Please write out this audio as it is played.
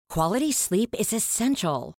Quality sleep is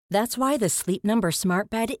essential. That's why the Sleep Number Smart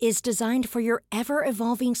Bed is designed for your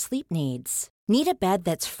ever-evolving sleep needs. Need a bed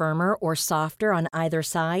that's firmer or softer on either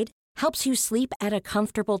side? Helps you sleep at a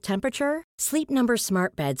comfortable temperature? Sleep Number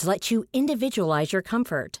Smart Beds let you individualize your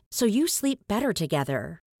comfort, so you sleep better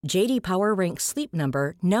together. J.D. Power ranks Sleep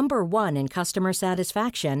Number number 1 in customer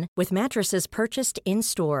satisfaction with mattresses purchased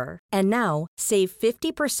in-store. And now, save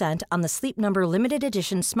 50% on the Sleep Number Limited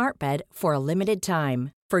Edition Smart Bed for a limited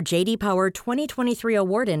time. For J.D. Power 2023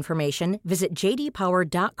 award information, visit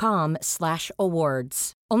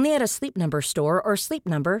jdpower.com/awards. Only at a Sleep Number store or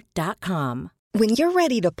sleepnumber.com. When you're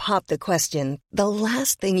ready to pop the question, the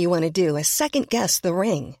last thing you want to do is second-guess the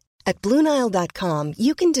ring. At BlueNile.com,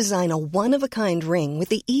 you can design a one-of-a-kind ring with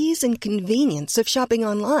the ease and convenience of shopping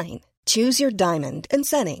online. Choose your diamond and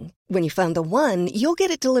setting. When you find the one, you'll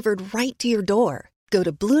get it delivered right to your door. Go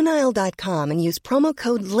to BlueNile.com and use promo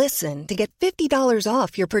code LISTEN to get $50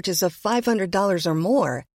 off your purchase of $500 or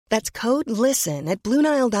more. That's code LISTEN at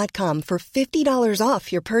BlueNile.com for $50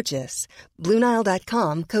 off your purchase.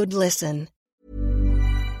 BlueNile.com, code LISTEN.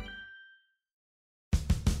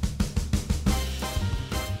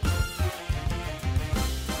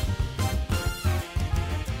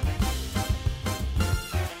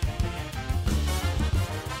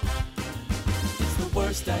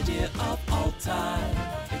 Worst idea of all time.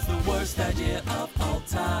 It's the worst idea of all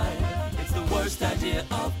time. It's the worst idea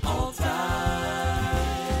of all time.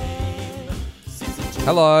 Season 2.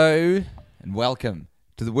 Hello and welcome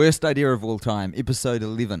to the worst idea of all time, episode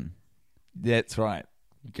 11. That's right.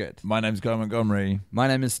 Good. My name's Guy Montgomery. My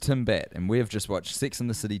name is Tim Batt, and we have just watched Sex and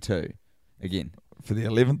the City 2 again. For the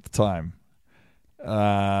 11th time.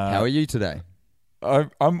 How are you today?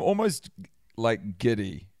 I'm almost like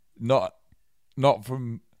giddy. Not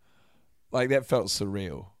from, like, that felt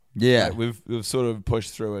surreal. Yeah. Like we've sort of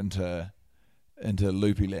pushed through into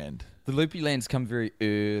loopy land. The loopy lands come very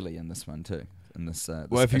early in this one too. In this,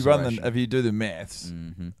 well, if you do the maths,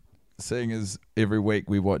 mm-hmm. seeing as every week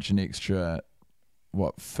we watch an extra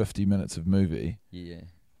 50 minutes of movie. Yeah.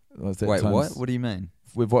 Wait, what? What do you mean?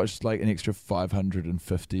 We've watched like an extra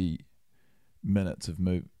 550 minutes of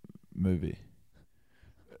movie.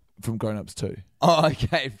 From Grown Ups 2. Oh,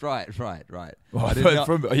 okay, right. Well, I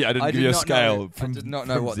didn't give you a scale. I did not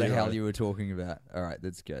know what 0. the hell you were talking about. All right,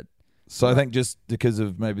 that's good. So I think just because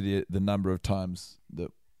of maybe the number of times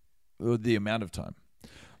or the amount of time.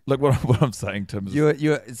 Look, what I'm saying, Tim.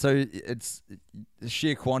 So it's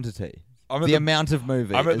sheer quantity. The amount of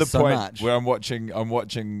movie. I'm at the so point much. where I'm watching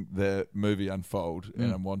the movie unfold,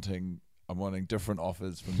 and I'm wanting different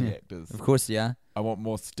offers from the actors. Of course, yeah. I want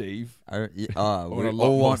more Steve. We all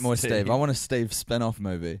want more Steve. I want a Steve spin-off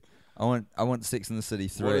movie. I want Sex and the City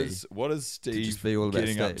 3. What is Steve be all about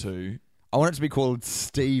getting Steve. up to? I want it to be called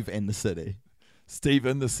Steve and the City. Steve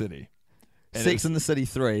in the City. And Sex and the City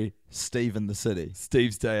 3, Steve in the City.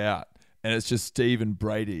 Steve's Day Out. And it's just Steve and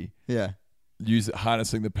Brady. Yeah.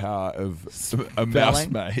 Harnessing the power of a mouse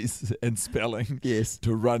maze and spelling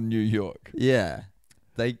to run New York. Yeah.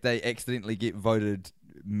 They accidentally get voted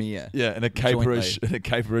mayor. Yeah, in a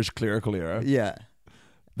caperish clerical error. Yeah.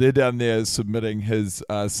 They're down there submitting his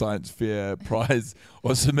science fair prize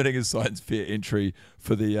or submitting his science fair entry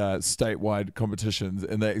for the statewide competitions,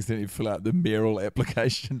 and they accidentally fill out the mayoral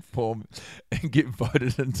application form and get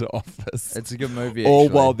voted into office. It's a good movie. All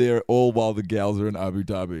while the gals are in Abu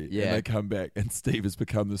Dhabi. Yeah. And they come back, and Steve has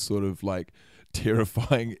become this sort of like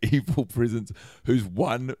terrifying evil presence whose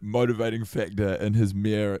one motivating factor in his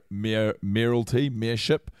mayorship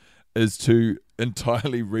is to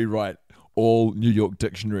entirely rewrite all New York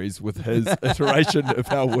dictionaries with his iteration of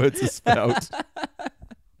how words are spelled.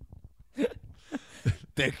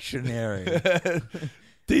 Dictionary.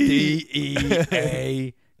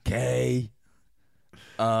 D-E-A-K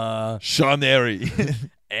Shonary.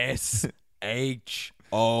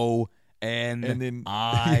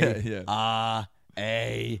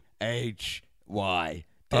 S-H-O-N-I-R-A-H-Y.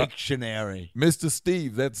 Dictionary. Mr.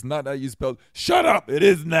 Steve, that's not how you spell. Shut up! It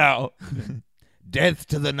is now. Death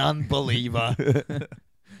to the non-believer.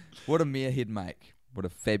 What a Merehead make. What a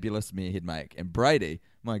fabulous Merehead make. And Brady,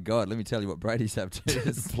 my God, let me tell you what Brady's up to.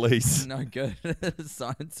 Please. No good.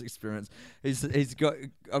 Science experiments. He's got,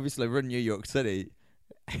 obviously, we're in New York City.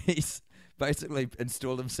 He's basically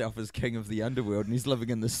installed himself as king of the underworld, and he's living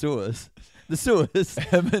in the sewers. The sewers.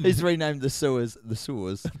 He's renamed the sewers. The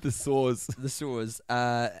sewers. The sewers. The sewers.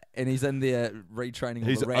 And he's in there retraining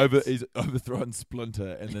all the rats. He's overthrown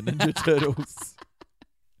Splinter and the Ninja Turtles.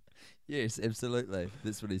 Yes, absolutely.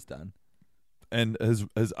 That's what he's done. And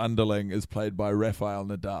his underling is played by Rafael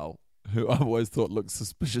Nadal, who I've always thought looks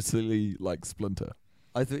suspiciously like Splinter.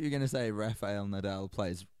 I thought you were going to say Rafael Nadal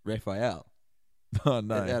plays Raphael Oh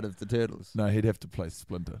no, out of the Turtles. no, he'd have to play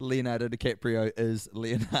Splinter. Leonardo DiCaprio is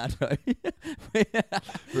Leonardo.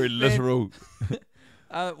 Very literal.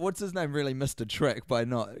 What's his name really missed a trick by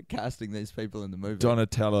not casting these people in the movie.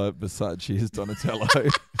 Donatello Versace is Donatello.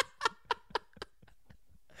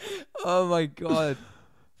 Oh my god.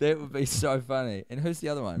 That would be so funny. And who's the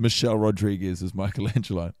other one? Michelle Rodriguez is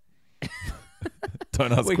Michelangelo.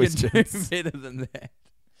 Don't ask We questions. can do better than that.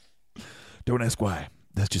 Don't ask why.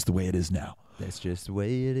 That's just the way it is now. That's just the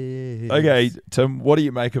way it is. Okay, Tim, what do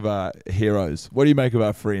you make of our heroes? What do you make of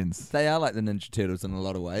our friends? They are like the Ninja Turtles in a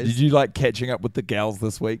lot of ways. Did you like catching up with the gals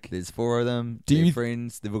this week? There's 4 of them. Do They're you-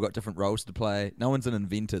 friends. They've all got different roles to play. No one's an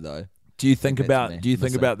inventor though. Do you think That's about me. think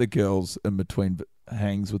Missing. about the girls in between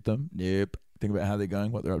hangs with them? Nope. Think about how they're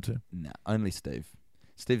going, what they're up to. No, only Steve.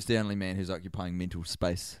 Steve's the only man who's occupying mental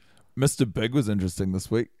space. Mr. Big was interesting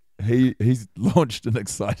this week. He's launched an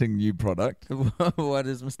exciting new product. What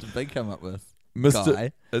does Mr. Big come up with? Mr.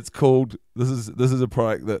 Guy? It's called this is a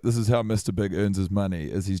product that this is how Mr. Big earns his money.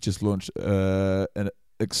 Is he's just launched an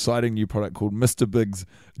exciting new product called Mr. Big's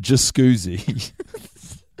Jacuzzi.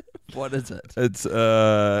 What is it? It's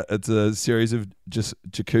a series of just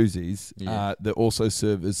jacuzzis Yeah. that also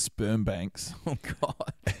serve as sperm banks. Oh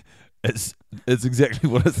God! It's exactly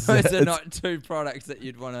what it Those says. are not 2 products that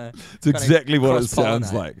you'd want to. It's exactly what it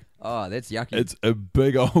sounds cross-pollinate. like. Oh, that's yucky. It's a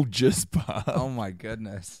big old jizz bath. Oh my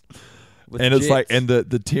goodness! With And it's like, jets. and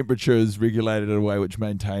the temperature is regulated in a way which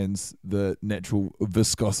maintains the natural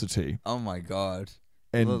viscosity Oh my God!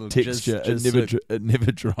 and Little texture. jizz It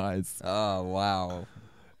never dries. Oh wow!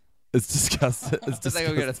 It's disgusting. It's I think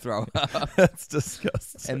I'm disgusting. gonna throw up. It's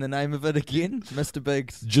disgusting. And the name of it again, Mr.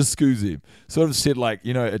 Big's. Jacuzzi. Sort of said like,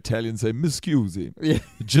 Italians say miscusi. Yeah,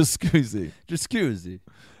 Jacuzzi. Jacuzzi.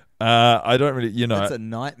 I don't really, It's a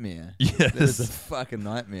nightmare. yes. That is a fucking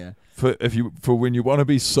nightmare. for when you want to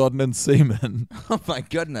be sodden and semen, Oh my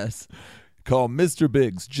goodness! call Mr.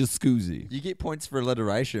 Big's Jacuzzi. You get points for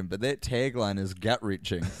alliteration, but that tagline is gut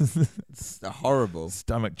wrenching. It's horrible.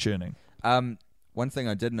 Stomach churning. One thing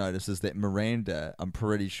I did notice is that Miranda, I'm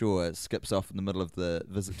pretty sure, skips off in the middle of the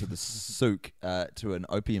visit to the souk to an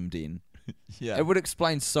opium den. Yeah. It would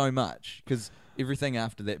explain so much, because everything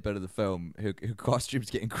after that bit of the film, her costumes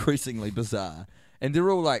get increasingly bizarre. And they're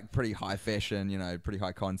all like pretty high fashion, pretty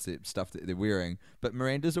high concept stuff that they're wearing. But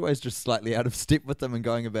Miranda's always just slightly out of step with them and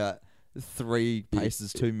going about 3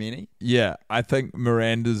 paces too many. Yeah, I think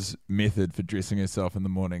Miranda's method for dressing herself in the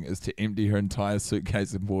morning is to empty her entire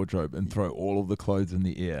suitcase and wardrobe and throw all of the clothes in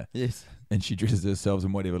the air. Yes. And she dresses herself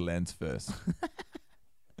in whatever lands first.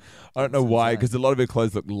 I don't know That's why, insane. because a lot of her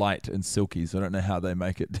clothes look light and silky, so I don't know how they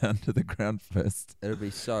make it down to the ground first. It'll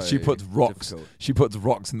be so She puts rocks. difficult. She puts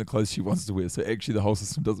rocks in the clothes she wants to wear. So actually, the whole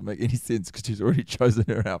system doesn't make any sense because she's already chosen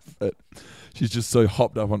her outfit. She's just so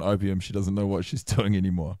hopped up on opium, she doesn't know what she's doing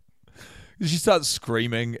anymore. She starts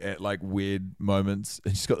screaming at like weird moments,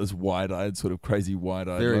 and she's got this wide-eyed, sort of crazy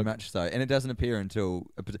wide-eyed Very look. much so. And it doesn't appear until...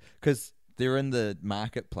 Because they're in the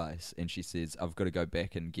marketplace, and she says, I've got to go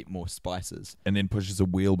back and get more spices. And then pushes a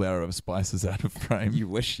wheelbarrow of spices out of frame. You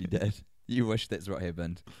wish she did. You wish that's what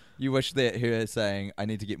happened. You wish that her saying, I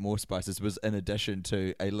need to get more spices, was in addition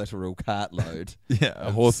to a literal cartload. Yeah, a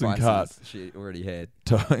of horse and cart spices she already had.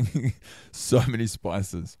 towing so many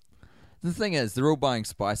spices. The thing is, they're all buying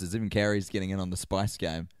spices. Even Carrie's getting in on the spice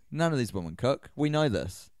game. None of these women cook. We know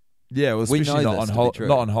this. Yeah, well, We especially know not this on to be true.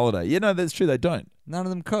 not on holiday. Yeah, no, that's true. They don't. None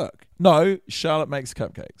of them cook. No, Charlotte makes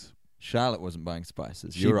cupcakes. Charlotte wasn't buying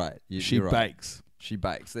spices. She- You're right. She you're right. bakes. She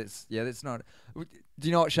bakes. That's not. Do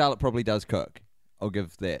you know what Charlotte probably does cook? I'll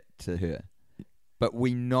give that to her. But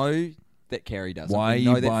we know that Carrie doesn't. Why are We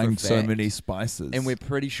know you that for a buying so fact. many spices? And we're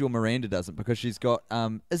pretty sure Miranda doesn't because she's got.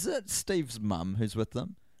 Is it Steve's mum who's with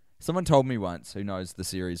them? Someone told me once who knows the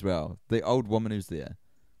series well. The old woman who's there.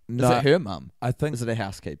 no, Is it her mum? I think Is it a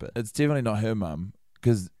housekeeper? it's definitely not her mum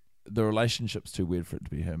because the relationship's too weird for it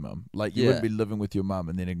to be her mum. Like you Yeah. wouldn't be living with your mum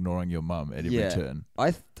and then ignoring your mum at every Yeah. turn.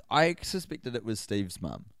 I suspected it was Steve's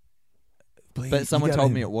mum, Please, but someone you told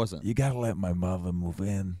gotta- me it wasn't. You gotta let my mother move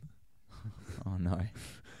in, Oh no.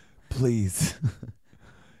 please.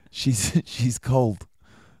 she's cold.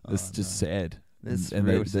 It's Oh, just no. sad. That's and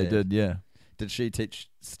real they sad. did, yeah. Did she teach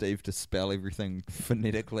Steve to spell everything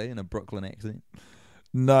phonetically in a Brooklyn accent?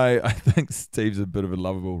 No, I think Steve's a bit of a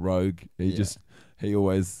lovable rogue. He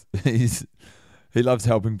loves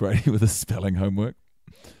helping Brady with his spelling homework.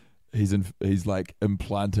 He's like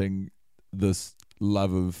implanting this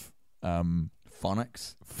love of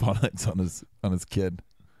Phonics. phonics on his kid.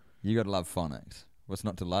 You gotta love phonics. What's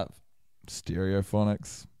not to love?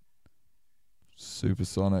 Stereophonics,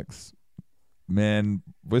 supersonics, Man,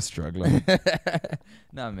 we're struggling.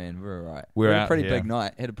 No, man, we're all right. We're We had out a pretty here. big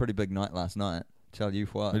night. Had a pretty big night last night. Tell you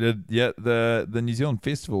what. We did, yeah. The New Zealand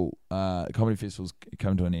festival, comedy festivals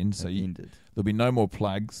come to an end, so It ended. there'll be no more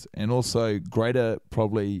plugs, and also greater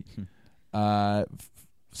probably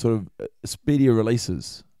sort of speedier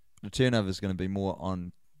releases The turnover is going to be more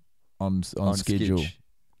on schedule.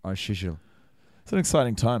 On schedule. It's an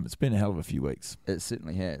exciting time. It's been a hell of a few weeks. It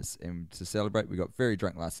certainly has. And to celebrate, we got very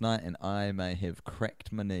drunk last night, and I may have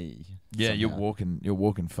cracked my knee. Yeah, somehow. you're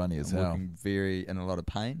walking funny as I'm hell. walking very in a lot of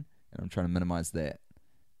pain, and I'm trying to minimize that.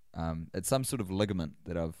 It's some sort of ligament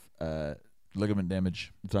that I've Ligament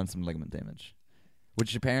damage. done some ligament damage,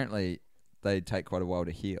 which apparently they take quite a while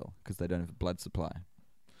to heal because they don't have a blood supply.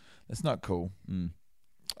 That's not cool.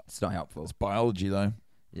 It's not helpful. It's biology though.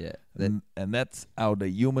 Yeah, And that's how the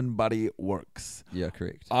human body works. yeah,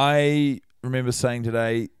 correct. I remember saying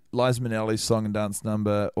today, Liza Minnelli's song and dance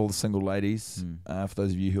number, All the Single Ladies, for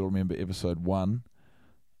those of you who remember episode 1.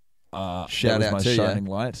 Shout that was out my to shining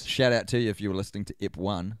you. light. Shout out to you if you were listening to Ep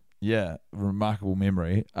 1. Yeah, remarkable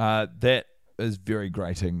memory. That is very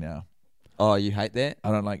grating now. Oh, you hate that?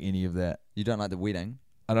 I don't like any of that. You don't like the wedding?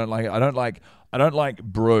 I don't like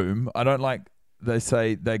broom. I don't like,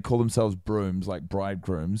 they call themselves brooms, like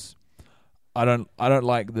bridegrooms. I don't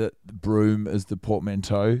like that broom is the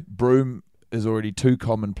portmanteau. Broom is already too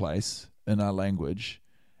commonplace in our language.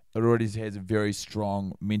 It already has a very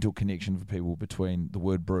strong mental connection for people between the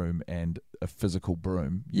word broom and a physical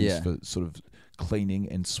broom used for sort of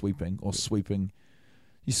cleaning and sweeping or sweeping.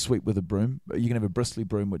 You sweep with a broom. You can have a bristly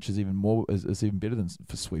broom, which is even more is even better than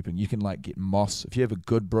for sweeping. You can like get moss. If you have a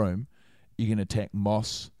good broom, you can attack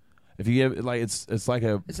moss. If you have like it's like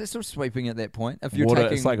a Is that still sweeping at that point? If you're water,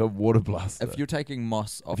 taking, it's like a water blaster. if you're taking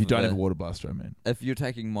moss off, if you of don't a, have a water blaster, I mean, if you're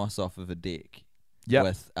taking moss off of a deck, Yep.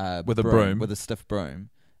 with a broom. with a stiff broom,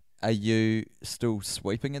 are you still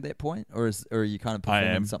sweeping at that point, or are you kind of I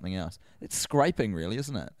performing am. something else? It's scraping, really,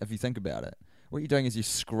 isn't it? If you think about it, what you're doing is you're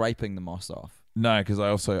scraping the moss off. no, because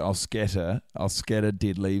I'll scatter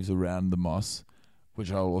dead leaves around the moss,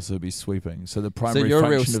 which I'll also be sweeping. So the primary you're a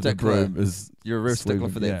real function of the stickler. broom is You're a real stickler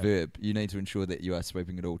sweeping, for that yeah. verb. You need to ensure that you are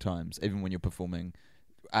sweeping at all times, even when you're performing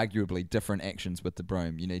arguably different actions with the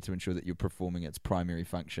broom. You need to ensure that you're performing its primary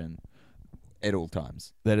function at all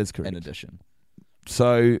times. That is correct. In addition,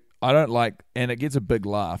 So I don't like, and it gets a big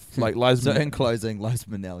laugh. Like Liza so Minnelli, in closing, Liza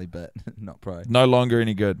Minnelli bit not pro. no longer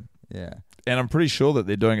any good. Yeah, And I'm pretty sure that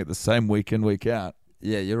they're doing it the same week in, week out.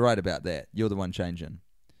 yeah, you're right about that. You're the one changing.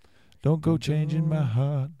 Don't go changing my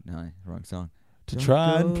heart No, wrong song. to Don't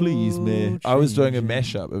try and please me. go I was doing a changing.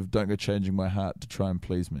 mashup of Don't Go Changing My Heart to try and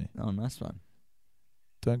please me. Oh, nice one.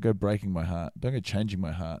 Don't go breaking my heart. Don't go changing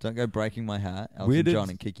my heart. Don't go breaking my heart. Where Elton did- John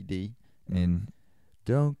and Kiki D. Mm. And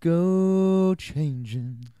don't go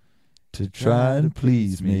changing To try and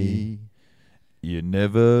please me. You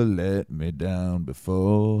never let me down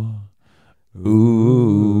before.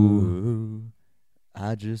 Ooh.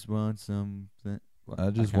 I just want something. I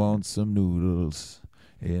just want some noodles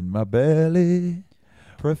in my belly.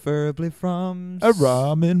 preferably from A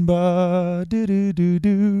ramen bar. Do do do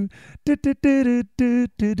do. Do do do do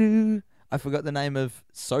do do. I forgot the name of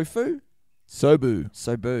Sofu. Sobu.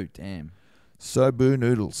 Sobu. Damn. Sobu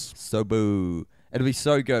noodles. Sobu. It'll be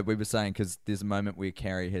so good. We were saying because there's a moment where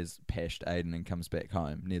Carrie has pashed Aiden and comes back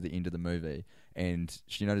home near the end of the movie, and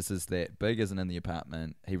she notices that Big isn't in the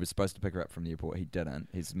apartment. He was supposed to pick her up from the airport. He didn't.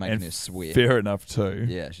 He's making And her sweat. Fair enough too.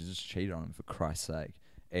 Yeah, she just cheated on him for Christ's sake.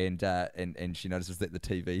 And she notices that the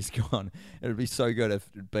TV's gone. It would be so good if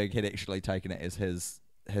Big had actually taken it as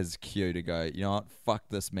his cue to go, you know what, fuck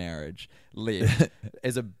this marriage. Left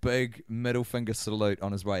as a big middle finger salute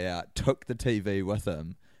on his way out, took the TV with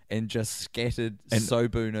him, and just scattered And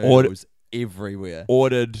Sobu noodles everywhere.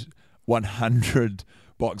 Ordered 100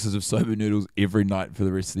 boxes of soba noodles every night for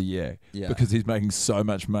the rest of the year. Yeah. Because he's making so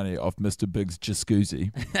much money off Mr. Big's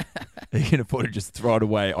jacuzzi. He can afford to just throw it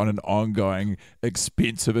away on an ongoing,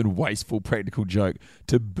 expensive and wasteful practical joke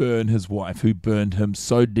to burn his wife, who burned him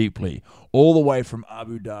so deeply, all the way from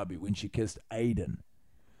Abu Dhabi when she kissed Aiden.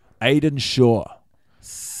 Aiden Shaw.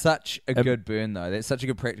 Such a good burn, though. That's such a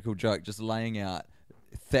good practical joke, just laying out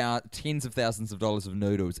tens of thousands of dollars of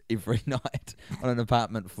noodles every night on an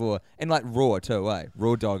apartment floor. And like raw too,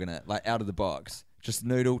 raw dogging it, like out of the box. Just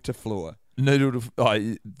noodle to floor. Noodle.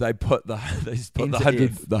 They put the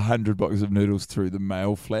Into 100 boxes of noodles through the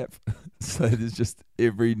mail flap. So there's just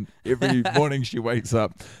every morning she wakes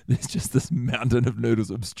up, there's just this mountain of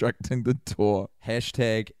noodles obstructing the door.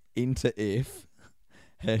 Hashtag enter F.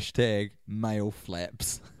 Hashtag mail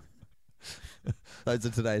flaps. Those are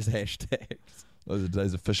today's hashtags. Those are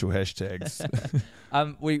today's official hashtags.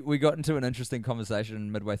 We got into an interesting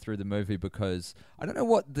conversation midway through the movie because I don't know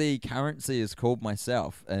what the currency is called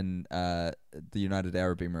myself in the United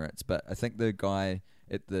Arab Emirates, but I think the guy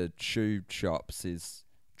at the shoe shop says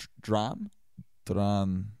dram.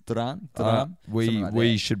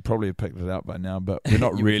 We should probably have picked it out by now, but we're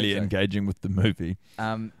not really engaging with the movie.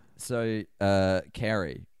 So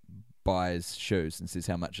Carrie buys shoes and says,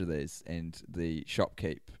 how much are these? And the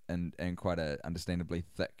shopkeep, in quite a understandably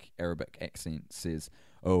thick Arabic accent, says,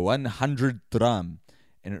 100 dirham.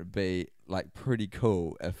 And it would be like pretty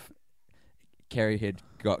cool if Carrie had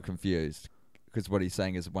got confused, because what he's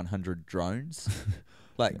saying is 100 drones.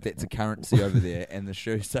 Like, that's a currency over there, and the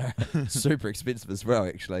shoes are super expensive as well,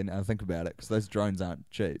 actually, now I think about it, because those drones aren't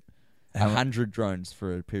cheap. 100 drones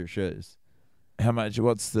for a pair of shoes. How much?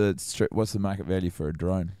 What's the market value for a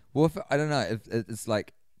drone? Well, I don't know. If it's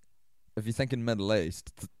like, if you think in Middle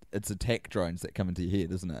East, it's attack drones that come into your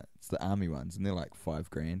head, isn't it? It's the army ones, and they're like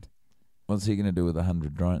 $5,000. What's he going to do with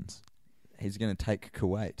 100 drones? He's going to take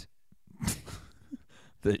Kuwait.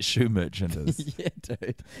 The shoe merchant is. Yeah,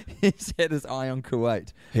 dude. He's had his eye on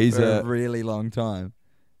Kuwait for a really long time.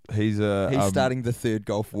 He's starting the third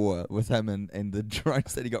Gulf War with him and the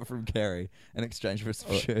drones that he got from Kerry in exchange for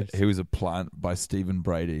some shoes. He was a plant by Stephen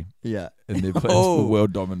Brady. Yeah. In their plans for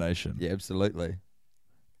world domination. Yeah, absolutely.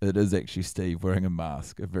 It is actually Steve wearing a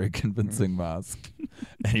mask, a very convincing mask.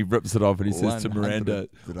 And he rips it off and he says to Miranda,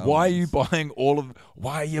 why are you buying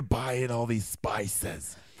all these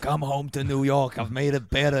spices? Come home to New York. I've made it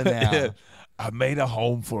better now. Yeah, I made a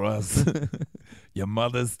home for us. Your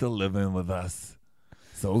mother's still living with us.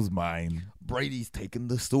 So's mine. Brady's taking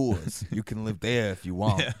the stores. You can live there if you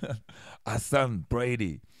want. Yeah. Our son,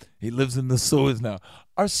 Brady, he lives in the sewers now.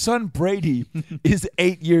 Our son, Brady, is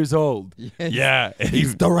 8 years old. Yes. Yeah.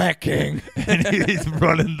 He's directing. And he's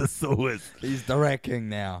running the sewers. He's directing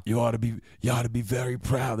now. You ought to be very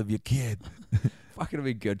proud of your kid. Fucking it'd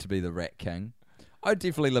be good to be the Rat King. I'd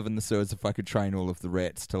definitely live in the sewers if I could train all of the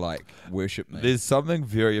rats to, like, worship me. There's something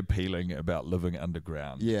very appealing about living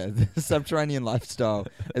underground. Yeah, the subterranean lifestyle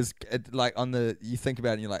is, like, you think about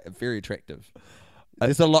it and you're like, very attractive.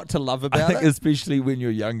 There's a lot to love about it. I think especially when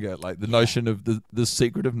you're younger, like the notion of the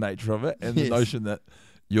secretive nature of it and the notion that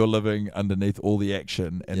you're living underneath all the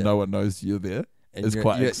action and no one knows you're there is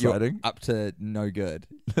quite exciting. You're up to no good.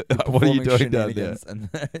 What are you doing down there? And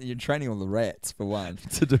you're training all the rats, for one.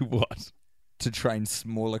 To do what? To train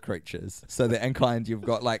smaller creatures, so that in kind you've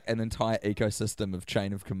got like an entire ecosystem of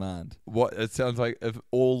chain of command. What it sounds like, if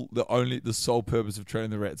the sole purpose of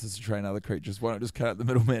training the rats is to train other creatures, why not just cut out the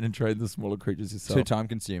middleman and train the smaller creatures yourself? Too time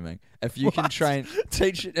consuming. If you can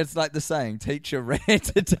teach, it's like the saying, teach a rat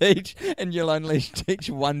to teach, and you'll only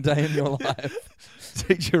teach one day in your life.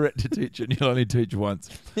 Teach a rat to teach, and you'll only teach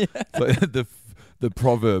once. Yeah. So the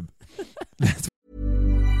proverb.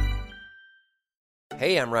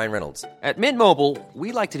 Hey, I'm Ryan Reynolds. At Mint Mobile,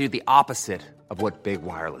 we like to do the opposite of what Big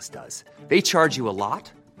Wireless does. They charge you a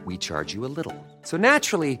lot, we charge you a little. So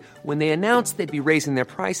naturally, when they announced they'd be raising their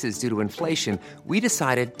prices due to inflation, we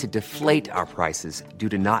decided to deflate our prices due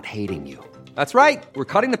to not hating you. That's right. We're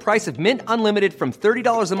cutting the price of Mint Unlimited from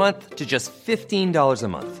 $30 a month to just $15 a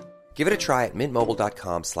month. Give it a try at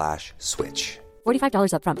mintmobile.com/switch.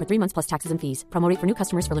 $45 up front for 3 months plus taxes and fees. Promo rate for new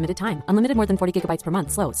customers for limited time. Unlimited more than 40 gigabytes per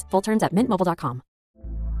month slows. Full terms at mintmobile.com.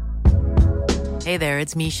 Hey there,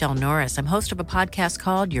 it's Michelle Norris. I'm host of a podcast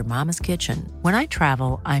called Your Mama's Kitchen. When I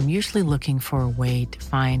travel, I'm usually looking for a way to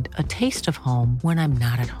find a taste of home when I'm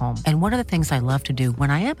not at home. And one of the things I love to do when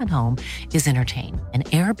I am at home is entertain. And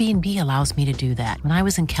Airbnb allows me to do that. When I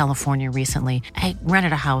was in California recently, I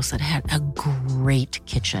rented a house that had a great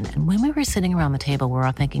kitchen. And when we were sitting around the table, we were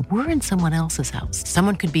all thinking, we're in someone else's house.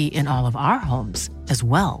 Someone could be in all of our homes as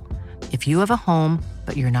well. If you have a home,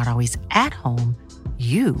 but you're not always at home,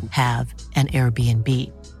 you have an Airbnb.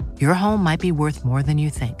 Your home might be worth more than you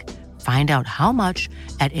think. Find out how much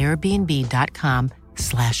at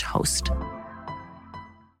airbnb.com/host.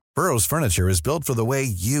 Burrow's furniture is built for the way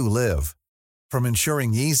you live. From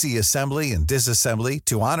ensuring easy assembly and disassembly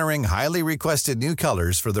to honoring highly requested new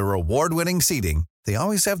colors for their award-winning seating, they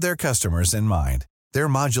always have their customers in mind. Their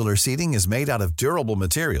modular seating is made out of durable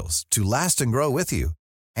materials to last and grow with you.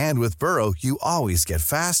 And with Burrow, you always get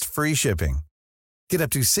fast, free shipping. Get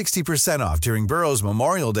up to 60% off during Burrow's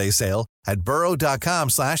Memorial Day sale at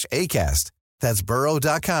burrow.com/ACAST. That's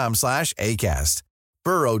burrow.com/ACAST.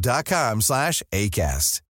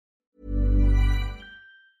 burrow.com/ACAST.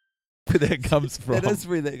 Where that comes from. That is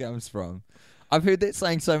where that comes from. I've heard that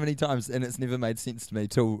saying so many times and it's never made sense to me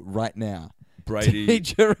till right now. Brady.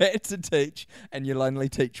 Teach a rat to teach, and you'll only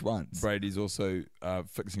teach once. Brady's also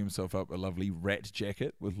fixing himself up a lovely rat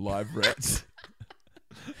jacket with live rats.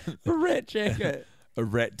 A rat jacket. A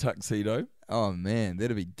rat tuxedo. Oh man,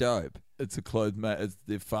 that'd be dope. It's a clothes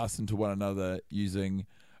they're fastened to one another using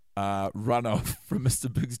runoff from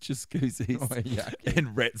Mr. Big's jacuzzis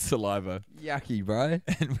and rat saliva. Yucky, bro.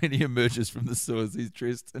 And when he emerges from the sewers, he's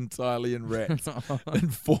dressed entirely in rats,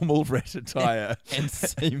 in formal rat attire. And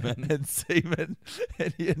semen.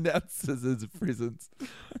 And he announces his presence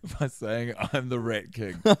by saying, I'm the Rat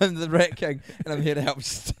King. I'm the Rat King, and I'm here to help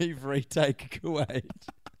Steve retake Kuwait.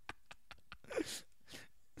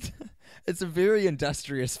 It's a very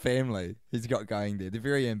industrious family he's got going there. They're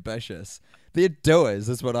very ambitious. They're doers,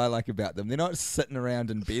 is what I like about them. They're not sitting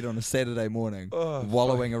around in bed on a Saturday morning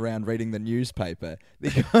wallowing around reading the newspaper.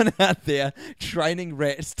 They're going out there training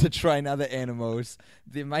rats to train other animals.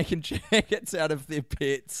 They're making jackets out of their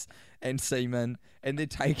pets and semen, and they're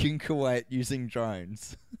taking Kuwait using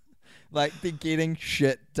drones. Like, they're getting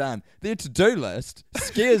shit done. Their to-do list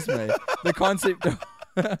scares me. The concept of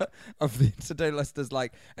the to-do list is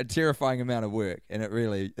like a terrifying amount of work, and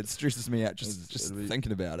it stresses me out just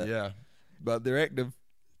thinking about it. Yeah, but they're active.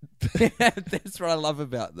 That's what I love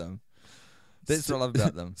about them.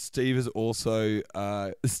 Steve has also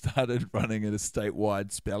started running a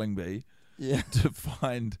statewide spelling bee to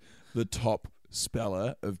find the top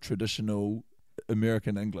speller of traditional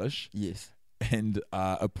American English. Yes. And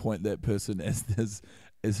appoint that person as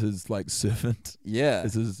his like servant. Yeah.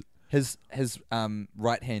 As his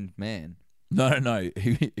right hand man. No.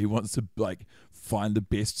 He wants to like find the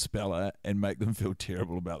best speller and make them feel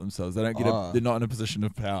terrible about themselves. They don't get they're not in a position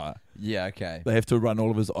of power. Yeah, okay. They have to run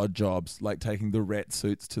all of his odd jobs, like taking the rat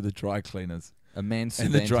suits to the dry cleaners. A man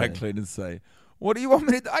and the dry cleaners say, "What do you want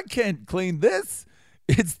me to do? I can't clean this.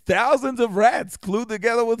 It's thousands of rats glued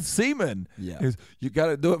together with semen." Yeah. He goes, "You got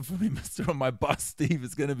to do it for me, mister, or my boss, Steve,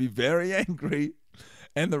 is going to be very angry."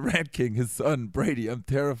 And the Rat King, his son, Brady, I'm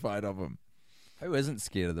terrified of him. Who isn't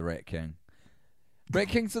scared of the Rat King? Rat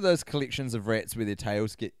Kings are those collections of rats where their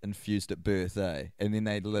tails get infused at birth, and then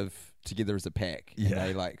they live together as a pack, and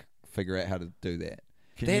they like figure out how to do that.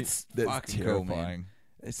 That's fucking terrifying. Cool, man.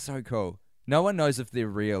 It's so cool. No one knows if they're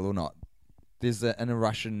real or not. There's in a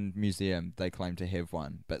Russian museum, they claim to have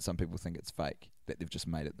one, but some people think it's fake, that they've just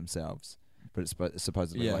made it themselves. But it's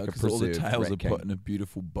supposedly like a preserved all the tails rat are king. put in a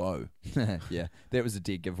beautiful bow. Yeah, that was a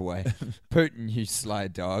dead giveaway. Putin, you sly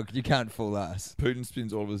dog. You can't fool us. Putin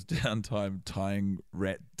spends all of his downtime tying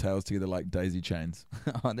rat tails together like daisy chains.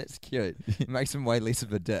 Oh, that's cute. It makes him way less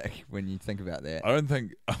of a dick when you think about that. I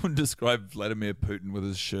wouldn't describe Vladimir Putin with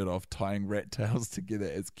his shirt off tying rat tails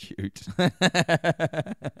together as cute.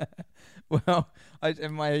 Well,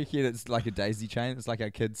 in my head, it's like a daisy chain. It's like our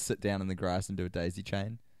kids sit down in the grass and do a daisy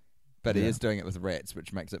chain. But he is doing it with rats,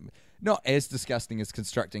 which makes it not as disgusting as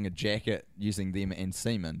constructing a jacket using them and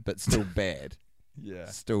semen, but still bad. Yeah.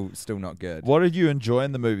 Still not good. What did you enjoy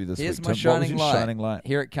in the movie this Here's week? my Tim? What was shining your light. shining light?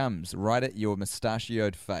 Here it comes, right at your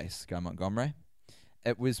mustachioed face, Guy Montgomery.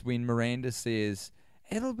 It was when Miranda says,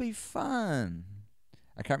 "It'll be fun."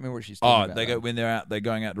 I can't remember what she's talking about. When they're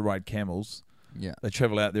going out to ride camels. Yeah. They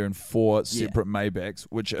travel out there in 4 separate Maybachs,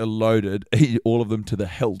 which are loaded, all of them to the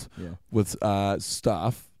hilt, with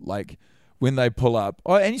stuff. Like when they pull up.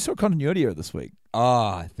 Oh, and you saw continuity error this week.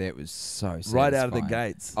 Oh, that was so satisfying. Right out of the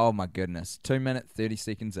gates. Oh my goodness. 2 minutes, 30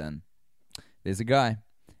 seconds in. There's a guy,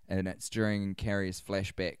 and it's during Carrie's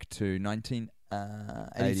flashback to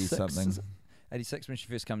 1986 something. 86 when she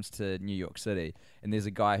first comes to New York City. And there's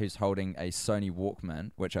a guy who's holding a Sony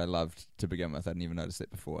Walkman, which I loved to begin with. I didn't even notice that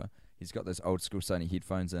before. He's got those old school Sony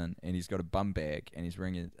headphones in, and he's got a bum bag, and he's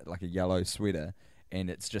wearing like a yellow sweater. And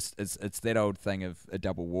it's that old thing of a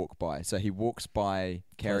double walk by. So he walks by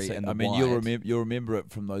Carrie in the wide. You'll remember it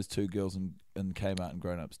from those two girls in Kmart and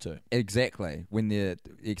Grown Ups too. Exactly. When they're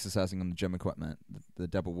exercising on the gym equipment, the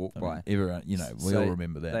double walk by. Everyone, we all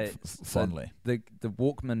remember that fondly. So the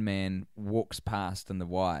Walkman man walks past in the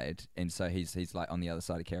wide, and so he's like on the other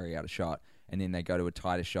side of Carrie out of shot, and then they go to a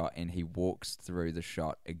tighter shot, and he walks through the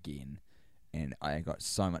shot again. And I got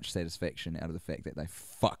so much satisfaction out of the fact that they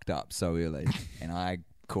fucked up so early, and I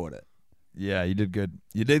caught it. Yeah, you did good.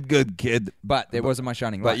 You did good, kid. But that wasn't my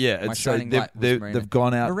shining light. But yeah, my shining light was Miranda. They've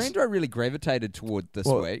gone out. Miranda I really gravitated toward this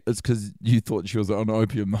week. It's because you thought she was on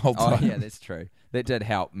opium the whole time. Oh yeah, that's true. That did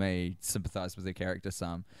help me sympathise with her character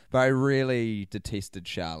some. But I really detested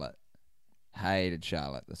Charlotte. Hated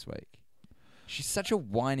Charlotte this week. She's such a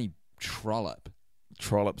whiny trollop.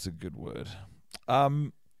 Trollop's a good word.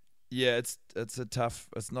 Yeah, it's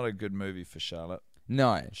not a good movie for Charlotte.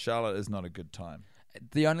 No. Charlotte is not a good time.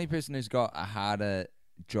 The only person who's got a harder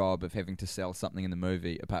job of having to sell something in the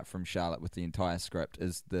movie, apart from Charlotte with the entire script,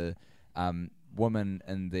 is the woman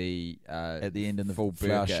in the at the end in the full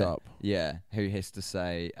flower burqa, shop. Yeah, who has to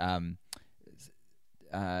say,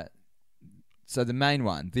 so the main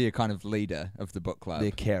one, the kind of leader of the book club,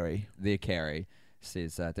 Their Carrie.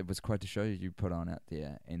 says, that was quite a show you put on out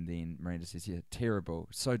there. And then Miranda says, yeah, terrible,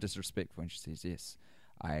 so disrespectful. And she says, yes,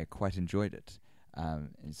 I quite enjoyed it. And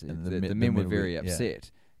so And the men were very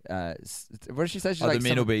upset. What did she say? She's like, the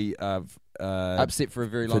men will be upset for a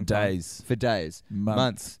very long time. days. For days.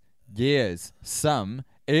 Months. Years. Some.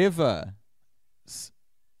 Ever.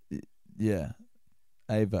 Yeah.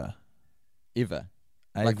 Ava. Ever.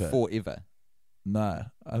 Ava. Like forever. No,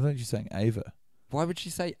 I think she's saying Ava. Why would she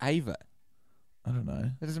say Ava? I don't know.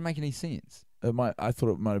 That doesn't make any sense. I thought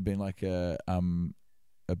it might have been like a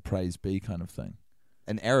praise be kind of thing.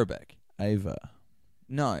 In Arabic. Ava.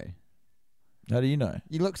 No. How do you know?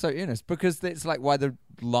 You look so earnest, because that's like why the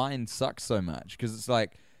line sucks so much, because it's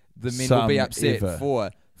like the men Some will be upset ever. for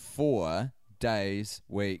 4 days,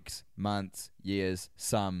 weeks, months, years,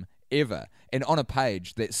 some, ever. And on a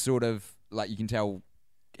page that's sort of like you can tell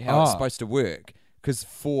how it's supposed to work, because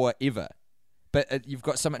forever. But you've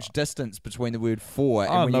got so much distance between the word for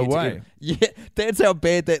and when no you get to way. ever. Yeah, that's how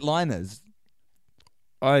bad that line is.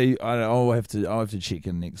 I'll have to check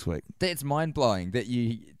in next week. That's mind-blowing that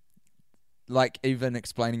you, like, even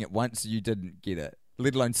explaining it once, you didn't get it,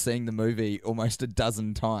 let alone seeing the movie almost a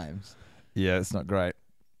dozen times. Yeah, it's not great.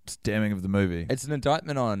 It's damning of the movie. It's an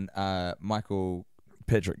indictment on Michael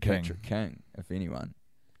Patrick King, if anyone.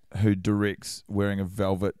 who directs wearing a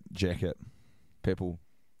velvet jacket, a purple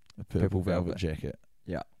velvet velvet. jacket.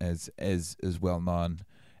 Yeah. as is well known,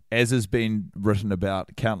 as has been written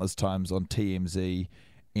about countless times on TMZ,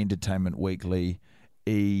 Entertainment Weekly,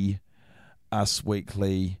 Us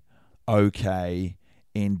Weekly, OK,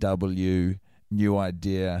 NW, New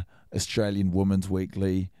Idea, Australian Women's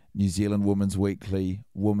Weekly, New Zealand Women's Weekly,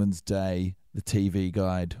 Women's Day, The TV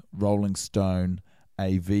Guide, Rolling Stone,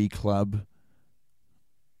 AV Club.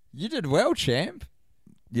 You did well, champ.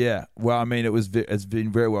 Yeah, well, I mean, it's been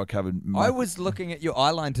very well covered. I was looking at your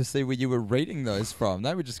eyeline to see where you were reading those from.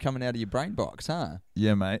 They were just coming out of your brain box, huh?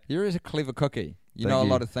 Yeah, mate. You're a clever cookie. You Thank know a you.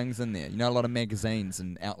 lot of things in there. You know a lot of magazines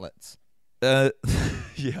and outlets. Yeah,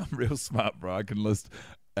 I'm real smart, bro. I can list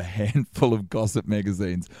a handful of gossip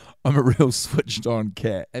magazines. I'm a real switched-on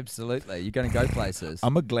cat. Absolutely. You're going to go places.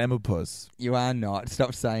 I'm a glamour puss. You are not.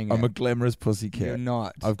 Stop saying it. I'm a glamorous pussycat. You're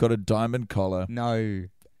not. I've got a diamond collar. No.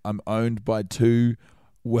 I'm owned by 2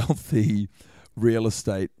 wealthy real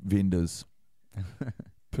estate vendors,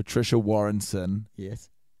 Patricia Warrenson Yes.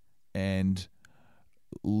 and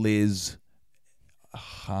Les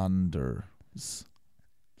Handers.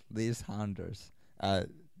 Les Handers.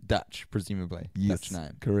 Dutch, presumably. Yes, Dutch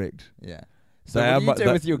name. correct. Yeah. So what do you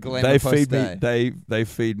do with your glamour post feed day? me. They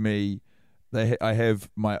feed me. I have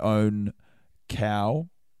my own cow.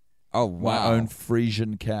 Oh, wow. My own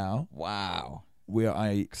Frisian cow, Wow. where I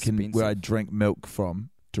Expensive. drink milk from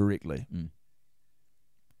directly.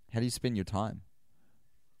 How do you spend your time?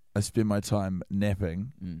 I spend my time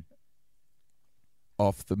napping Mm.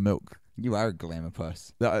 off the milk. You are a glamour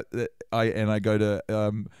puss. I go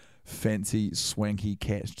to fancy swanky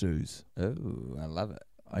cat do's. Oh, I love it.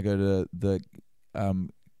 I go to the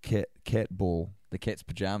cat ball. The Cat's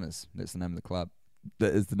Pajamas. That's the name of the club.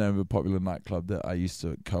 That is the name of a popular nightclub that I used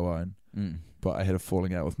to co-own. Mm. But I had a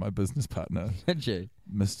falling out with my business partner, Did you?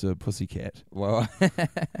 Mr. Pussycat, Well,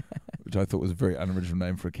 which I thought was a very unoriginal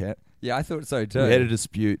name for a cat. yeah, I thought so too. We had a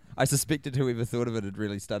dispute. I suspected whoever thought of it had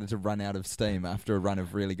really started to run out of steam after a run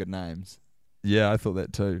of really good names. Yeah, I thought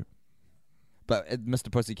that too. But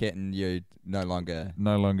Mr. Pussycat and you no longer...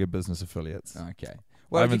 No longer business affiliates. Okay. I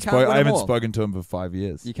Well, haven't, you can't win I them haven't all. spoken to him for 5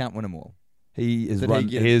 years. You can't win them all. He Did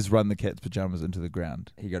he has run the cat's pajamas into the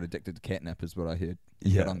ground. He got addicted to catnip is what I heard. He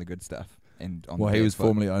Yeah. got on the good stuff. And on Well, the he bad was foot.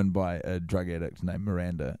 formerly owned by a drug addict named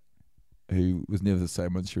Miranda, who was never the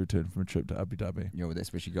same once she returned from a trip to Abu Dhabi. Yeah, well,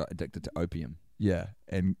 that's where she got addicted to opium. Yeah,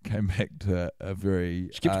 and came back to a very...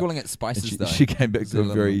 She kept calling it and spices, though. she came back It's to a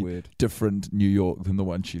little very weird. different New York than the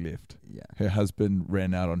one she left. Yeah. Her husband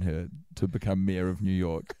ran out on her to become mayor of New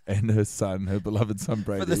York, and her son, her beloved son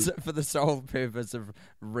Brady. For the sole purpose of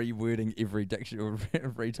rewording every dictionary, or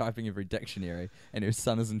retyping every dictionary, and her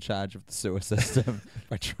son is in charge of the sewer system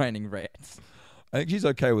by training rats. I think she's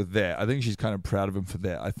okay with that. I think she's kind of proud of him for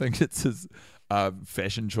that. I think it's his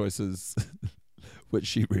fashion choices, which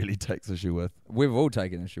she really takes issue with. We've all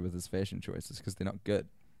taken issue with his fashion choices because they're not good.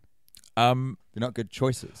 They're not good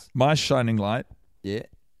choices. My shining light, Yeah,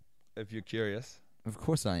 if you're curious, of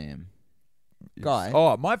course I am. Guy, Oh,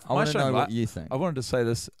 I my want to show. know what you think. I wanted to say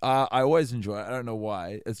this. I always enjoy it. I don't know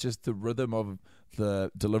why. It's just the rhythm of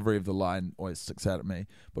the delivery of the line always sticks out at me.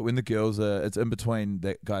 But when the girls are, it's in between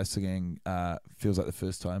that guy singing "Feels Like the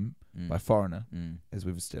First Time" by Foreigner, as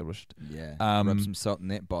we've established. Yeah, rub some salt in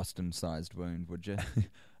that Boston-sized wound, would you?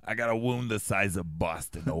 I got a wound the size of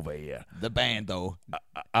Boston over here. The band, though,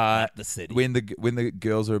 the city. When the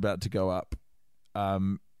girls are about to go up,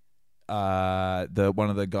 one of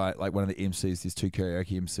the MCs, there's two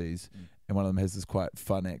karaoke MCs, and one of them has this quite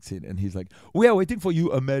fun accent, and he's like, "We are waiting for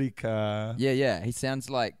you, America." Yeah. He sounds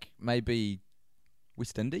like maybe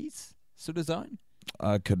West Indies sort of zone.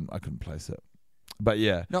 I couldn't place it, but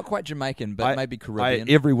yeah, Not quite Jamaican, but maybe Caribbean.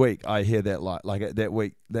 Every week I hear that line. Like that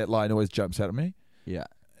week, that line always jumps out at me. Yeah.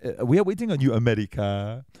 We are waiting on you,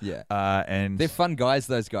 America. Yeah. And They're fun guys,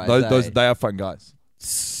 those guys. They are fun guys.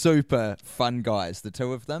 Super fun guys, the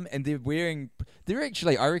two of them. And they're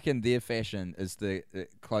actually, I reckon their fashion is the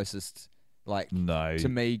closest, to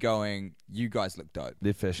me going, you guys look dope.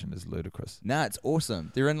 Their fashion is ludicrous. Nah, it's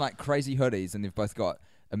awesome. They're in crazy hoodies and they've both got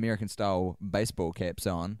American style baseball caps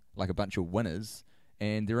on, like a bunch of winners.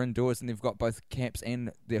 And they're indoors and they've got both caps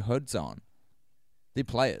and their hoods on. They're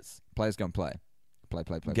players. Players gonna play. Play.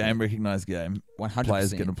 Game recognized game. 100%.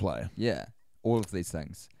 Players gonna play. Yeah. All of these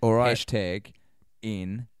things. All right. Hashtag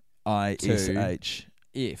NISH.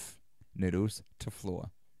 F. Noodles to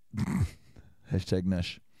floor. Hashtag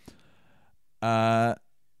Nish.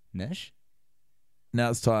 Nish?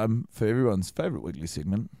 Now it's time for everyone's favourite weekly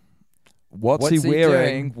segment. What's he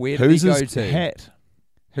wearing? Doing? Where did Who's he go his to? hat?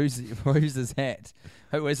 Who's his hat?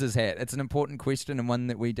 Who is his hat? It's an important question and one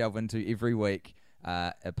that we delve into every week.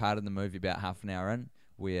 A part of the movie about half an hour in,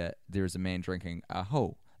 where there is a man drinking a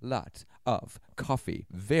whole lot of coffee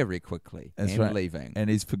very quickly leaving. And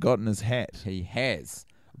he's forgotten his hat. He has.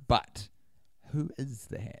 But who is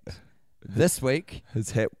the hat? This week,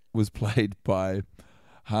 his hat was played by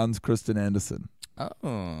Hans Christian Andersen.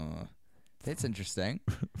 Oh, that's interesting.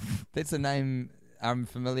 That's a name I'm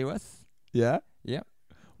familiar with. Yeah? Yep.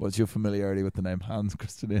 What's your familiarity with the name Hans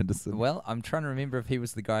Christian Andersen? Well, I'm trying to remember if he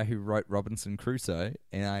was the guy who wrote Robinson Crusoe,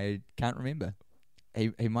 and I can't remember.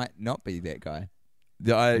 He might not be that guy.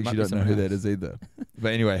 Yeah, I actually don't know who that is either.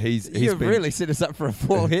 But anyway, he's You've really set us up for a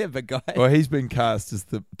fall here, big guy. Well, he's been cast as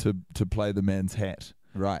to play the man's hat.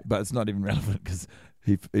 Right. But it's not even relevant because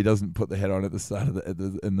he doesn't put the hat on at the start of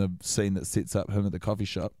in the scene that sets up him at the coffee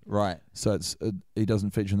shop. Right. So he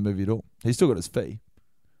doesn't feature in the movie at all. He's still got his fee.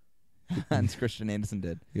 Hans Christian Andersen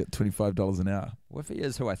did. He got $25 an hour. Well, if he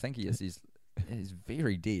is who I think he is, he's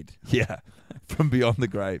very dead. Yeah, from beyond the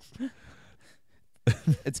grave.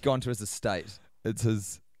 It's gone to his estate. It's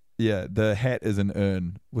his. Yeah, the hat is an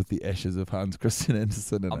urn with the ashes of Hans Christian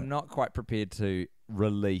Andersen in it. I'm not quite prepared to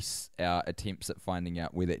release our attempts at finding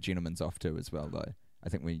out where that gentleman's off to as well, though. I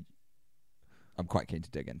think I'm quite keen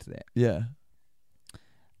to dig into that. Yeah.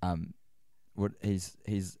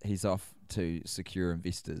 He's off to secure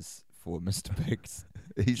investors for Mr. Biggs.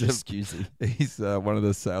 He's one of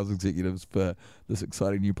the sales executives for this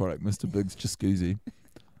exciting new product, Mr. Biggs Jacuzzi.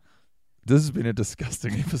 This has been a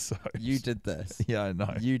disgusting episode. You did this. Yeah, I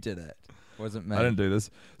know. You did it. Wasn't me. I didn't do this.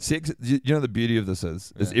 Sex. You know the beauty of this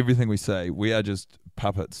is everything we say. We are just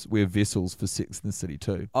puppets. We're vessels for Sex in the City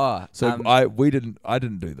 2. Oh, so I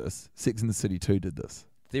didn't do this. Sex in the City 2 did this.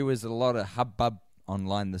 There was a lot of hubbub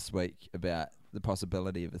online this week about the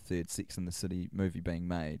possibility of a third Sex in the City movie being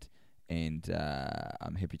made, and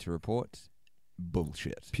I'm happy to report,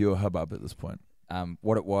 bullshit. Pure hubbub at this point.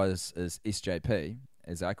 What it was is SJP,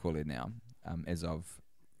 as I call her now, as of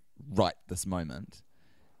right this moment,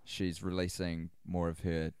 she's releasing more of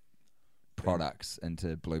her products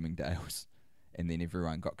into Bloomingdale's, and then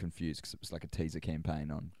everyone got confused because it was like a teaser campaign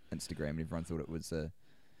on Instagram, and everyone thought it was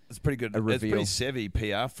It's pretty good. It's pretty savvy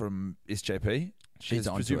PR from SJP. She's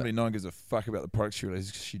on presumably no one gives a fuck about the products she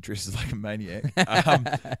releases because she dresses like a maniac,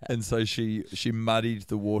 and so she muddied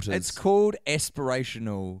the waters. It's called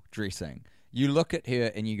aspirational dressing. You look at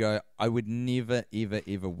her and you go, I would never, ever,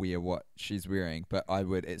 ever wear what she's wearing, but I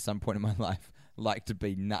would, at some point in my life, like to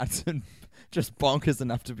be nuts and just bonkers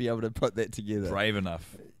enough to be able to put that together. Brave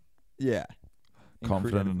enough. Yeah.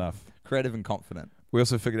 Confident enough. Creative and confident. We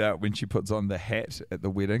also figured out when she puts on the hat at the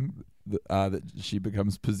wedding that she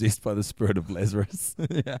becomes possessed by the spirit of Lazarus.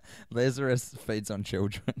 Yeah, Lazarus feeds on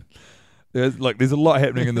children. There's a lot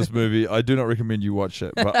happening in this movie. I do not recommend you watch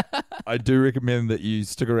it, but I do recommend that you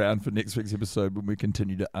stick around for next week's episode when we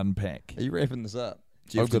continue to unpack. Are you wrapping this up?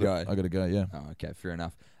 I've got to go. Yeah. Oh, okay, fair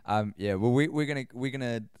enough. Yeah. Well, we're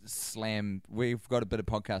gonna slam. We've got a bit of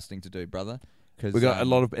podcasting to do, brother. We got a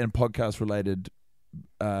lot of podcast related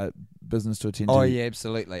business to attend Oh to? yeah,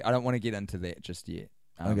 absolutely. I don't want to get into that just yet.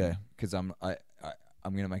 Okay. Because I'm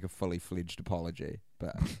going to make a fully fledged apology,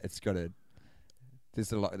 but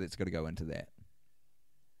there's a lot that's got to go into that.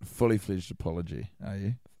 Fully fledged apology, are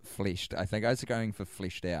you? Fleshed. I think I was going for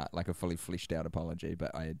fleshed out, like a fully fleshed out apology,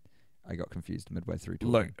 but I got confused midway through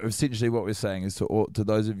talking. Look, essentially what we're saying is to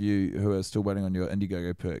those of you who are still waiting on your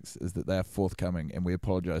Indiegogo perks is that they are forthcoming, and we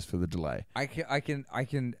apologise for the delay. I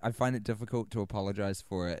find it difficult to apologise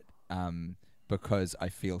for it because I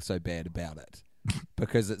feel so bad about it.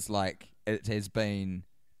 Because it's like it has been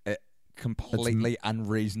a completely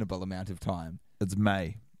unreasonable amount of time. It's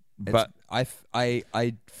May. But I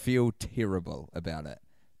feel terrible about it.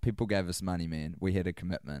 People gave us money, man. We had a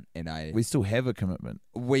commitment, and we still have a commitment.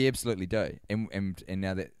 We absolutely do. And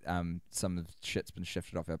now that some of the shit's been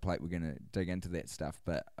shifted off our plate, we're gonna dig into that stuff.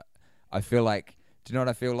 But I feel like, do you know what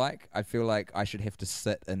I feel like? I feel like I should have to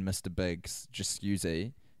sit in Mr. Big's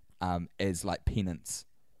jacuzzi as like penance.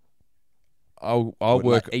 I'll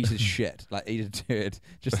work. Like, eat his shit, like eat a turd,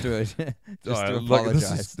 just to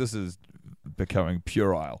apologize. This is becoming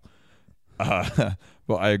puerile. But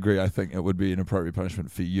I agree. I think it would be an appropriate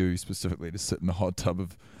punishment for you specifically to sit in a hot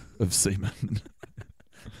tub of semen.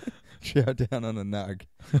 Chow down on a nug.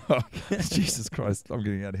 Jesus Christ, I'm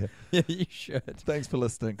getting out of here. Yeah, you should. Thanks for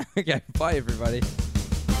listening. Okay, bye everybody.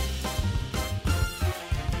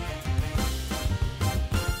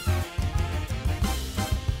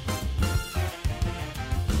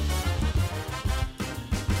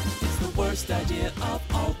 Worst idea of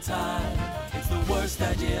all time. It's the worst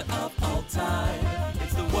idea of all time.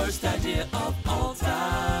 It's the worst idea of all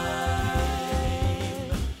time.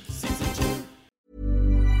 Season 2.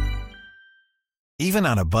 Even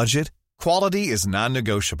on a budget, quality is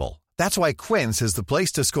non-negotiable. That's why Quince is the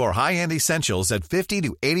place to score high-end essentials at 50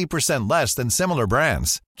 to 80% less than similar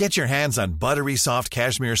brands. Get your hands on buttery soft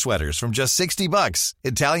cashmere sweaters from just $60,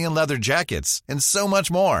 Italian leather jackets, and so much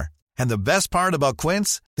more. And the best part about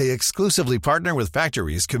Quince, they exclusively partner with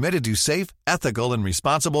factories committed to safe, ethical, and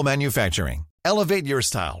responsible manufacturing. Elevate your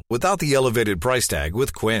style without the elevated price tag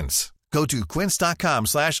with Quince. Go to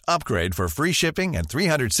quince.com/upgrade for free shipping and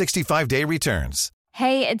 365-day returns.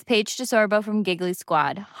 Hey, it's Paige DeSorbo from Giggly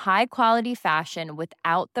Squad. High quality fashion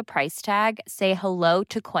without the price tag. Say hello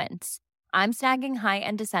to Quince. I'm snagging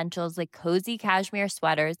high-end essentials like cozy cashmere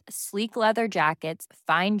sweaters, sleek leather jackets,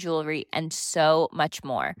 fine jewelry, and so much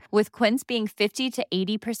more. With Quince being 50 to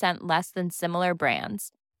 80% less than similar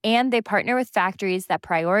brands. And they partner with factories that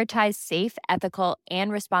prioritize safe, ethical,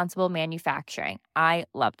 and responsible manufacturing. I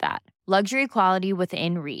love that. Luxury quality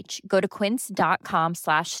within reach. Go to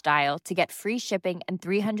quince.com/style to get free shipping and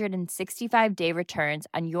 365-day returns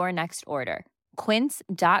on your next order.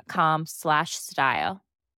 Quince.com/style.